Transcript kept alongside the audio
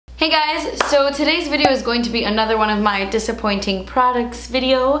Hey guys, so today's video is going to be another one of my disappointing products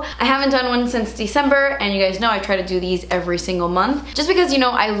video. I haven't done one since December, and you guys know I try to do these every single month. Just because, you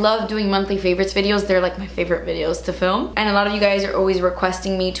know, I love doing monthly favorites videos. They're like my favorite videos to film. And a lot of you guys are always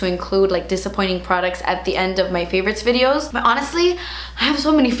requesting me to include like disappointing products at the end of my favorites videos. But honestly, I have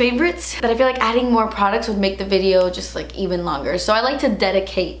so many favorites that I feel like adding more products would make the video just like even longer. So I like to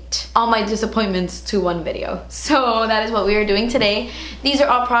dedicate all my disappointments to one video. So that is what we are doing today. These are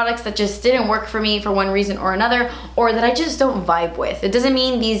all products that just didn't work for me for one reason or another, or that I just don't vibe with. It doesn't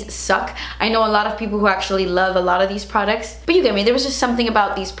mean these suck. I know a lot of people who actually love a lot of these products, but you get me. There was just something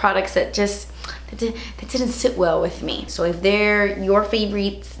about these products that just that didn't sit well with me. So if they're your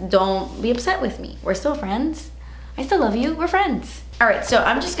favorites, don't be upset with me. We're still friends. I still love you. We're friends. All right, so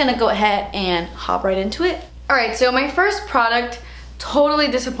I'm just gonna go ahead and hop right into it. All right, so my first product totally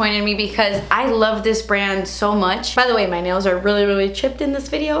disappointed me because I love this brand so much. By the way, my nails are really chipped in this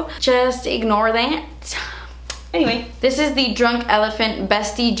video. Just ignore that. Anyway, this is the Drunk Elephant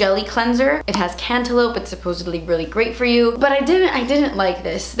Beste Jelly Cleanser. It has cantaloupe. It's supposedly really great for you, but I didn't like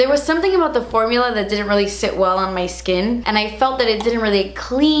this. There was something about the formula that didn't really sit well on my skin, and I felt that it didn't really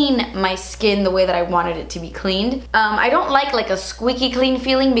clean my skin the way that I wanted it to be cleaned. I don't like a squeaky clean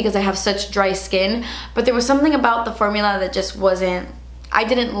feeling because I have such dry skin, but there was something about the formula that just wasn't, I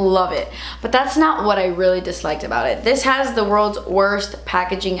didn't love it, but that's not what I really disliked about it. This has the world's worst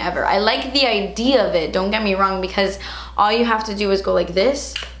packaging ever. I like the idea of it, don't get me wrong, because all you have to do is go like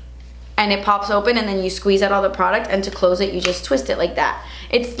this and it pops open and then you squeeze out all the product, and to close it you just twist it like that.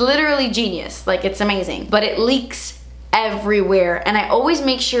 It's literally genius, like it's amazing, but it leaks everywhere, and I always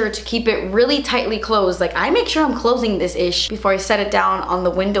make sure to keep it really tightly closed. Like I make sure I'm closing this ish before I set it down on the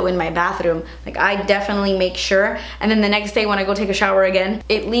window in my bathroom. Like I definitely make sure, and then the next day when I go take a shower again,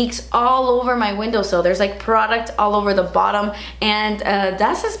 it leaks all over my windowsill. There's like product all over the bottom, and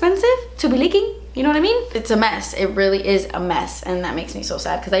that's expensive to be leaking. You know what I mean? It's a mess. It really is a mess, and that makes me so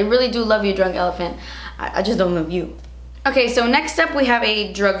sad because I really do love you, Drunk Elephant. I just don't love you. Okay, so next up we have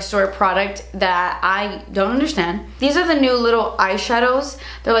a drugstore product that I don't understand. These are the new little eyeshadows.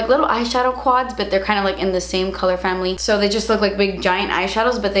 They're like little eyeshadow quads, but they're kind of like in the same color family. So they just look like big giant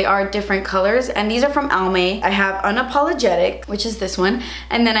eyeshadows, but they are different colors. And these are from Almay. I have Unapologetic, which is this one.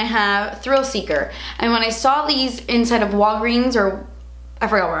 And then I have Thrill Seeker. And when I saw these inside of Walgreens, or I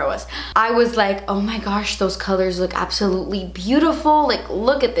forgot where I was like, oh my gosh, those colors look absolutely beautiful. Like,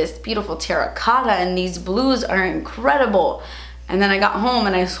 look at this beautiful terracotta, and these blues are incredible. And then I got home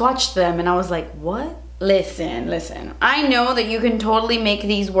and I swatched them and I was like, what? Listen. I know that you can totally make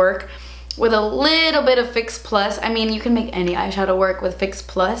these work with a little bit of Fix Plus. I mean, you can make any eyeshadow work with Fix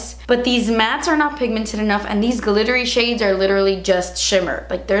Plus, but these mattes are not pigmented enough, and these glittery shades are literally just shimmer.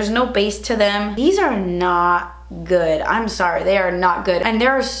 Like, there's no base to them. These are not good. I'm sorry, they are not good. And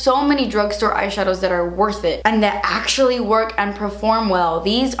there are so many drugstore eyeshadows that are worth it and that actually work and perform well.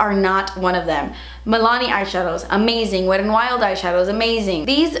 These are not one of them. Milani eyeshadows, amazing. Wet n Wild eyeshadows, amazing.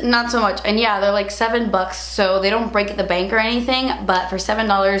 These, not so much. And yeah, they're like $7, so they don't break the bank or anything, but for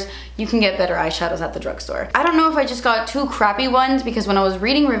 $7, you can get better eyeshadows at the drugstore. I don't know if I just got two crappy ones, because when I was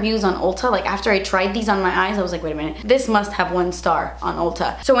reading reviews on Ulta, like after I tried these on my eyes, I was like, wait a minute, this must have 1 star on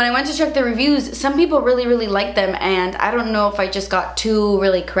Ulta. So when I went to check the reviews, some people really liked them, and I don't know if I just got 2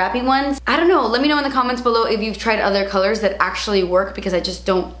 really crappy ones. I don't know. Let me know in the comments below if you've tried other colors that actually work, because I just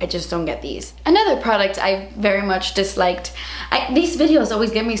don't get these. Another product I very much disliked. These videos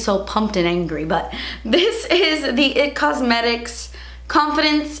always get me so pumped and angry, but this is the It Cosmetics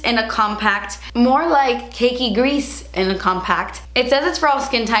Confidence in a Compact, more like cakey grease in a compact. It says it's for all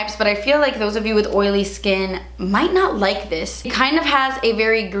skin types, but I feel like those of you with oily skin might not like this. It kind of has a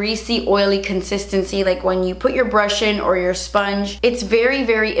very greasy, oily consistency, like when you put your brush in or your sponge. It's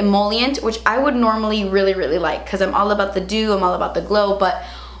very emollient, which I would normally really like, because I'm all about the dew, I'm all about the glow, but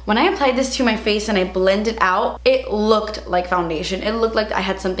when I applied this to my face and I blended out, it looked like foundation. It looked like I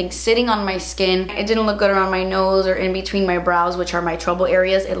had something sitting on my skin. It didn't look good around my nose or in between my brows, which are my trouble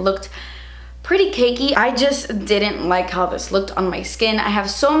areas. It looked pretty cakey. I just didn't like how this looked on my skin. I have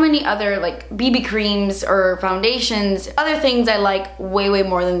so many other like BB creams or foundations, other things I like way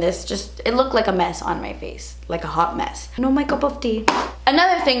more than this. Just, it looked like a mess on my face, like a hot mess. No, my cup of tea.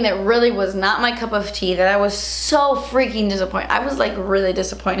 Another thing that really was not my cup of tea, that I was so freaking disappointed. I was like really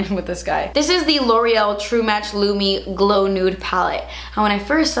disappointed with this guy. This is the L'Oreal True Match Lumi Glow Nude palette. And when I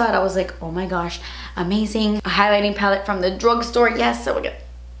first saw it, I was like, oh my gosh, amazing. A highlighting palette from the drugstore. Yes, so good.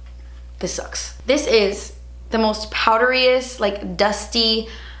 This sucks. This is the most powderiest, like dusty,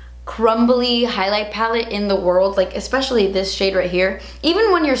 crumbly highlight palette in the world. Like especially this shade right here.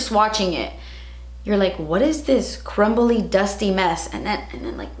 Even when you're swatching it, you're like, what is this crumbly, dusty mess? And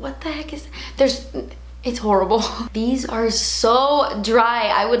then like, what the heck is it's horrible. These are so dry.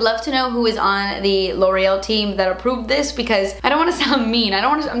 I would love to know who is on the L'Oreal team that approved this, because I don't want to sound mean.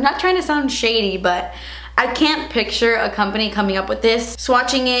 I'm not trying to sound shady, but I can't picture a company coming up with this,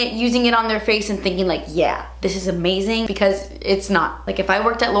 swatching it, using it on their face and thinking like, yeah, this is amazing, because it's not. Like if I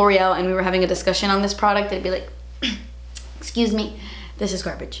worked at L'Oreal and we were having a discussion on this product, I'd be like, excuse me, this is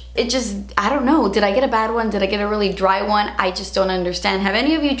garbage. It just, I don't know. Did I get a bad one? Did I get a really dry one? I just don't understand. Have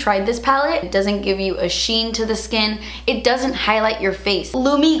any of you tried this palette? It doesn't give you a sheen to the skin. It doesn't highlight your face.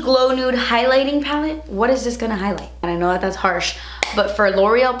 Lumi Glow Nude Highlighting Palette? What is this gonna highlight? And I know that that's harsh, but for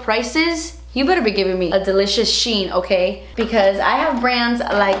L'Oreal prices, you better be giving me a delicious sheen, okay? Because I have brands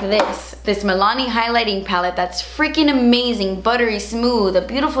like this Milani highlighting palette that's freaking amazing, buttery smooth, a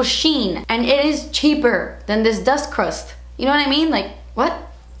beautiful sheen, and it is cheaper than this dust crust. You know what I mean? Like, what?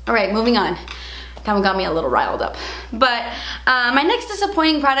 All right, moving on. That one got me a little riled up. But my next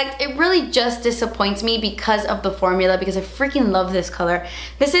disappointing product, it really just disappoints me because of the formula, because I freaking love this color.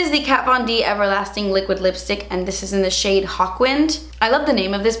 This is the Kat Von D Everlasting Liquid Lipstick, and this is in the shade Hawkwind. I love the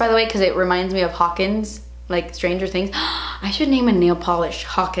name of this, by the way, because it reminds me of Hawkins, like Stranger Things. I should name a nail polish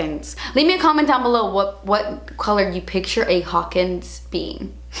Hawkins. Leave me a comment down below what color you picture a Hawkins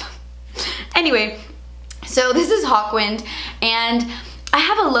being. Anyway, so this is Hawkwind, and I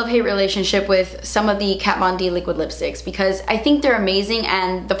have a love-hate relationship with some of the Kat Von D liquid lipsticks because I think they're amazing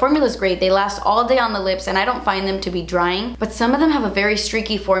and the formula is great. They last all day on the lips and I don't find them to be drying, but some of them have a very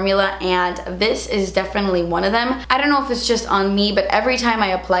streaky formula and this is definitely one of them. I don't know if it's just on me, but every time I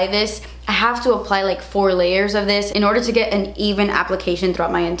apply this, I have to apply like 4 layers of this in order to get an even application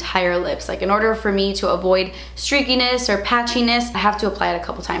throughout my entire lips. Like in order for me to avoid streakiness or patchiness, I have to apply it a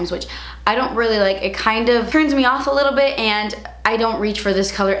couple times, which I don't really like. It kind of turns me off a little bit and I don't reach for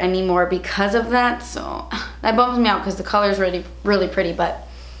this color anymore because of that. So that bums me out because the color is really pretty, but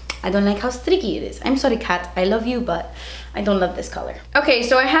I don't like how streaky it is. I'm sorry, Kat, I love you, but I don't love this color. Okay,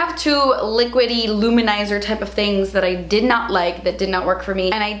 so I have 2 liquidy luminizer type of things that I did not like, that did not work for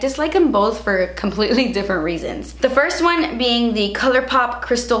me, and I dislike them both for completely different reasons. The first one being the Colourpop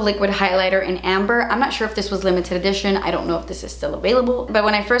Crystal Liquid Highlighter in Amber. I'm not sure if this was limited edition. I don't know if this is still available, but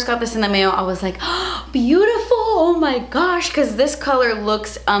when I first got this in the mail, I was like, oh, beautiful, oh my gosh, because this color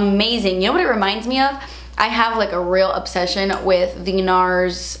looks amazing. You know what it reminds me of? I have like a real obsession with the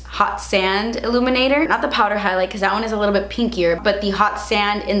NARS Hot Sand Illuminator. Not the powder highlight because that one is a little bit pinkier, but the Hot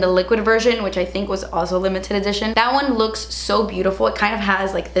Sand in the liquid version, which I think was also limited edition. That one looks so beautiful. It kind of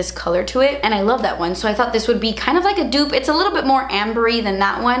has like this color to it and I love that one. So I thought this would be kind of like a dupe. It's a little bit more ambery than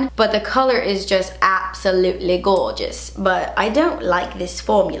that one, but the color is just absolutely gorgeous. But I don't like this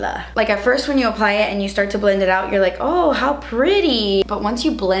formula. Like at first when you apply it and you start to blend it out, you're like, oh, how pretty. But once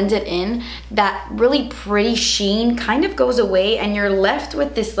you blend it in, that really pretty sheen kind of goes away and you're left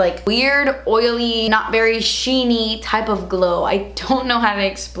with this like weird, oily, not very sheeny type of glow. I don't know how to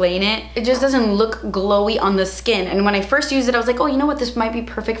explain it. It just doesn't look glowy on the skin. And when I first used it, I was like, oh, you know what? This might be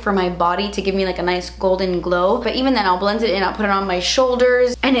perfect for my body to give me like a nice golden glow. But even then, I'll blend it in, I'll put it on my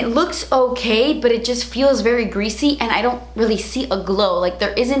shoulders and it looks okay, but it just feels very greasy and I don't really see a glow. Like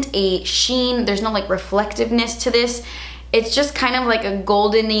there isn't a sheen, there's no like reflectiveness to this. It's just kind of like a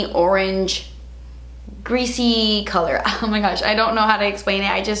goldeny orange greasy color. Oh my gosh, I don't know how to explain it.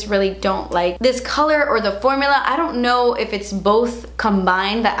 I just really don't like this color or the formula. I don't know if it's both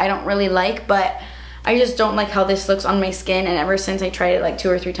combined that I don't really like, but I just don't like how this looks on my skin, and ever since I tried it like 2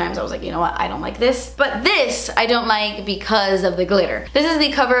 or 3 times, I was like, you know what, I don't like this. But this I don't like because of the glitter. This is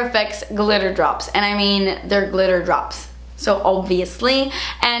the Cover FX glitter drops, and I mean, they're glitter drops. So obviously,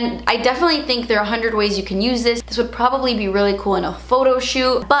 and I definitely think there are 100 ways you can use this. This would probably be really cool in a photo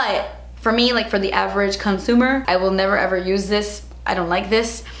shoot, but for me, like for the average consumer, I will never ever use this. I don't like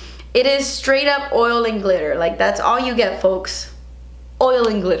this. It is straight up oil and glitter. Like that's all you get, folks. Oil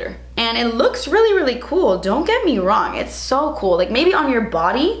and glitter. And it looks really cool. Don't get me wrong. It's so cool. Like maybe on your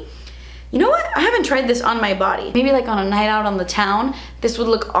body. You know what? I haven't tried this on my body. Maybe like on a night out on the town, this would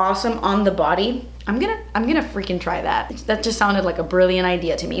look awesome on the body. I'm gonna freaking try that. That just sounded like a brilliant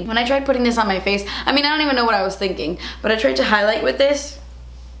idea to me. When I tried putting this on my face, I mean, I don't even know what I was thinking, but I tried to highlight with this.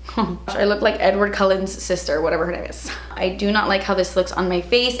 I look like Edward Cullen's sister, whatever her name is. I do not like how this looks on my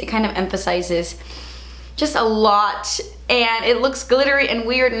face. It kind of emphasizes just a lot and it looks glittery and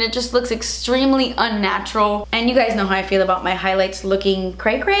weird and it just looks extremely unnatural. And you guys know how I feel about my highlights looking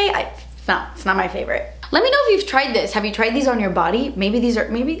cray-cray. It's not my favorite. Let me know if you've tried this. Have you tried these on your body? Maybe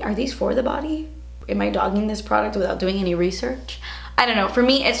are these for the body? Am I dogging this product without doing any research? I don't know, for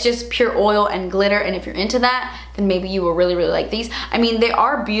me it's just pure oil and glitter, and if you're into that, then maybe you will really like these. I mean, they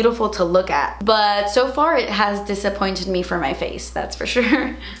are beautiful to look at, but so far it has disappointed me for my face, that's for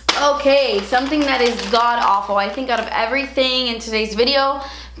sure. Okay, something that is god-awful. I think out of everything in today's video,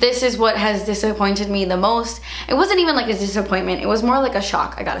 this is what has disappointed me the most. It wasn't even like a disappointment, it was more like a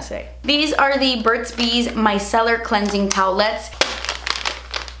shock, I gotta say. These are the Burt's Bees Micellar Cleansing Towelettes.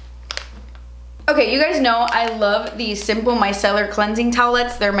 Okay, you guys know I love these simple micellar cleansing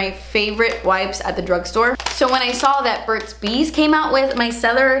towelettes. They're my favorite wipes at the drugstore. So when I saw that Burt's Bees came out with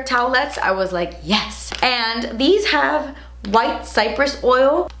micellar towelettes, I was like, yes. And these have white cypress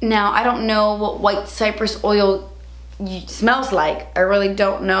oil. Now, I don't know what white cypress oil smells like. I really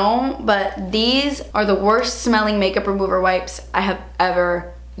don't know, but these are the worst smelling makeup remover wipes I have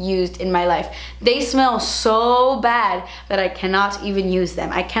ever used in my life. They smell so bad that I cannot even use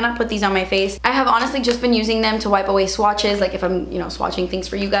them. I cannot put these on my face. I have honestly just been using them to wipe away swatches. Like if I'm, you know, swatching things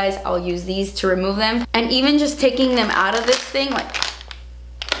for you guys, I'll use these to remove them. And even just taking them out of this thing, like,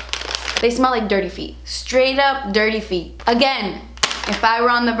 they smell like dirty feet. Straight up dirty feet. Again, if I were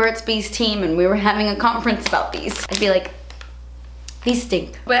on the Burt's Bees team and we were having a conference about these, I'd be like, these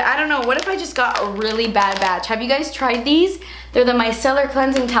stink. But I don't know, what if I just got a really bad batch? Have you guys tried these? They're the Micellar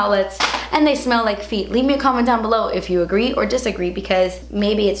Cleansing Towelettes and they smell like feet. Leave me a comment down below if you agree or disagree, because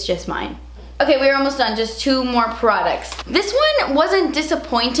maybe it's just mine. Okay, we're almost done, just 2 more products. This one wasn't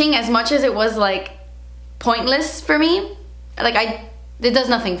disappointing as much as it was like pointless for me. Like it does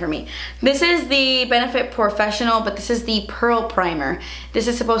nothing for me. This is the Benefit Porefessional, but this is the Pearl Primer. This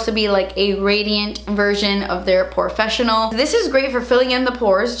is supposed to be like a radiant version of their Porefessional. This is great for filling in the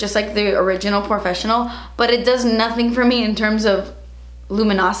pores, just like the original Porefessional, but it does nothing for me in terms of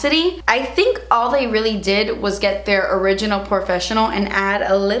luminosity. I think all they really did was get their original Porefessional and add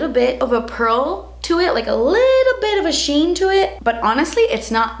a little bit of a pearl to it, like a little bit of a sheen to it, but honestly it's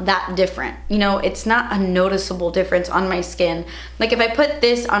not that different. You know, it's not a noticeable difference on my skin. Like if I put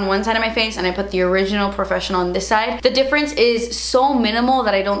this on one side of my face and I put the original Porefessional on this side, the difference is so minimal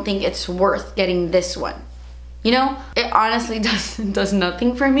that I don't think it's worth getting this one. You know, it honestly does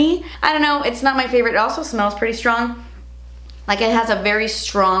nothing for me. I don't know, it's not my favorite. It also smells pretty strong. Like it has a very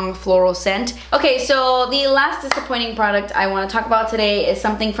strong floral scent. Okay, so the last disappointing product I want to talk about today is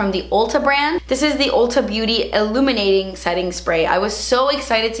something from the Ulta brand. This is the Ulta Beauty Illuminating Setting Spray. I was so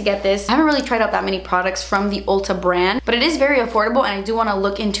excited to get this. I haven't really tried out that many products from the Ulta brand, but it is very affordable and I do want to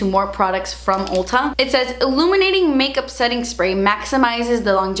look into more products from Ulta. It says Illuminating Makeup Setting Spray maximizes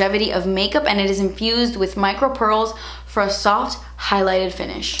the longevity of makeup and it is infused with micro pearls for a soft highlighted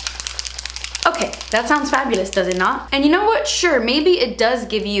finish. Okay, that sounds fabulous, does it not? And you know what? Sure, maybe it does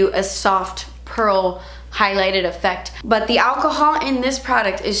give you a soft pearl highlighted effect, but the alcohol in this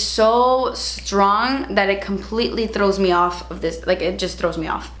product is so strong that it completely throws me off of this. Like, it just throws me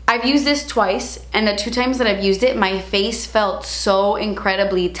off. I've used this twice, and the 2 times that I've used it, my face felt so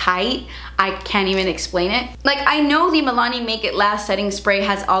incredibly tight. I can't even explain it. Like, I know the Milani Make It Last setting spray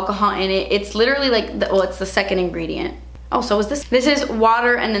has alcohol in it. It's literally like, well, it's the second ingredient. Oh, so is this? This is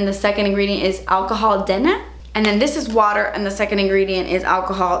water, and then the second ingredient is alcohol denat. And then this is water, and the second ingredient is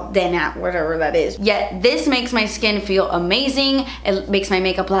alcohol denat, whatever that is. Yet this makes my skin feel amazing. It makes my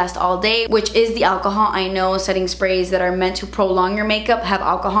makeup last all day, which is the alcohol. I know setting sprays that are meant to prolong your makeup have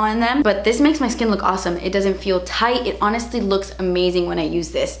alcohol in them, but this makes my skin look awesome. It doesn't feel tight. It honestly looks amazing when I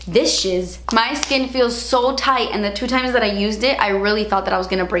use this. This shiz. My skin feels so tight, and the 2 times that I used it, I really thought that I was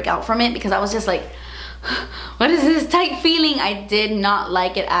gonna break out from it because I was just like, what is this tight feeling? I did not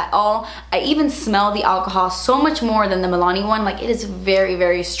like it at all. I even smell the alcohol so much more than the Milani one. Like, it is very,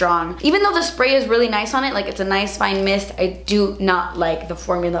 very strong. Even though the spray is really nice on it, like it's a nice fine mist, I do not like the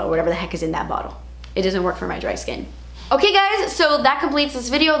formula or whatever the heck is in that bottle. It doesn't work for my dry skin. Okay guys, so that completes this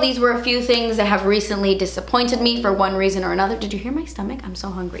video. These were a few things that have recently disappointed me for one reason or another. Did you hear my stomach? I'm so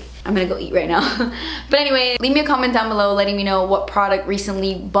hungry. I'm gonna go eat right now. But anyway, leave me a comment down below letting me know what product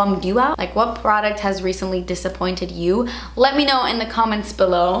recently bummed you out. Like, what product has recently disappointed you? Let me know in the comments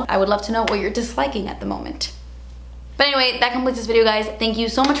below. I would love to know what you're disliking at the moment. But anyway, that completes this video, guys. Thank you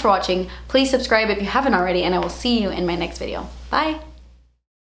so much for watching. Please subscribe if you haven't already, and I will see you in my next video. Bye.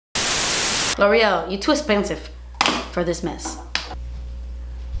 Loreal, you're too expensive for this mess.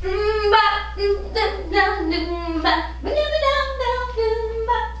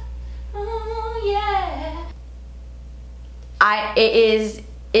 Oh yeah. It